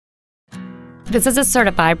This is a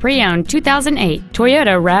certified pre-owned 2008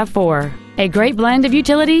 Toyota Rav4, a great blend of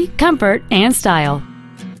utility, comfort, and style.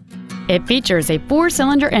 It features a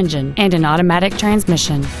 4-cylinder engine and an automatic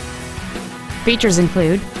transmission. Features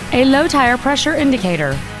include a low tire pressure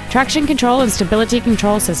indicator, traction control and stability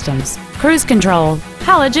control systems, cruise control,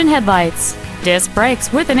 halogen headlights, disc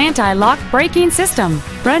brakes with an anti-lock braking system,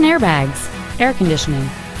 front airbags, air conditioning,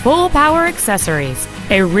 full power accessories,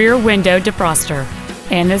 a rear window defroster,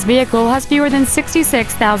 and this vehicle has fewer than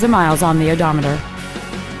 66,000 miles on the odometer.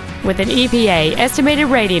 With an EPA estimated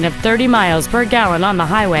rating of 30 miles per gallon on the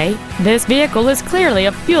highway, this vehicle is clearly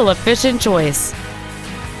a fuel-efficient choice.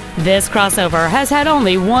 This crossover has had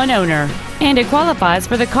only one owner, and it qualifies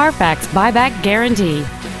for the Carfax buyback guarantee.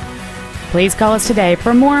 Please call us today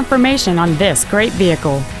for more information on this great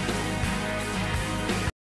vehicle.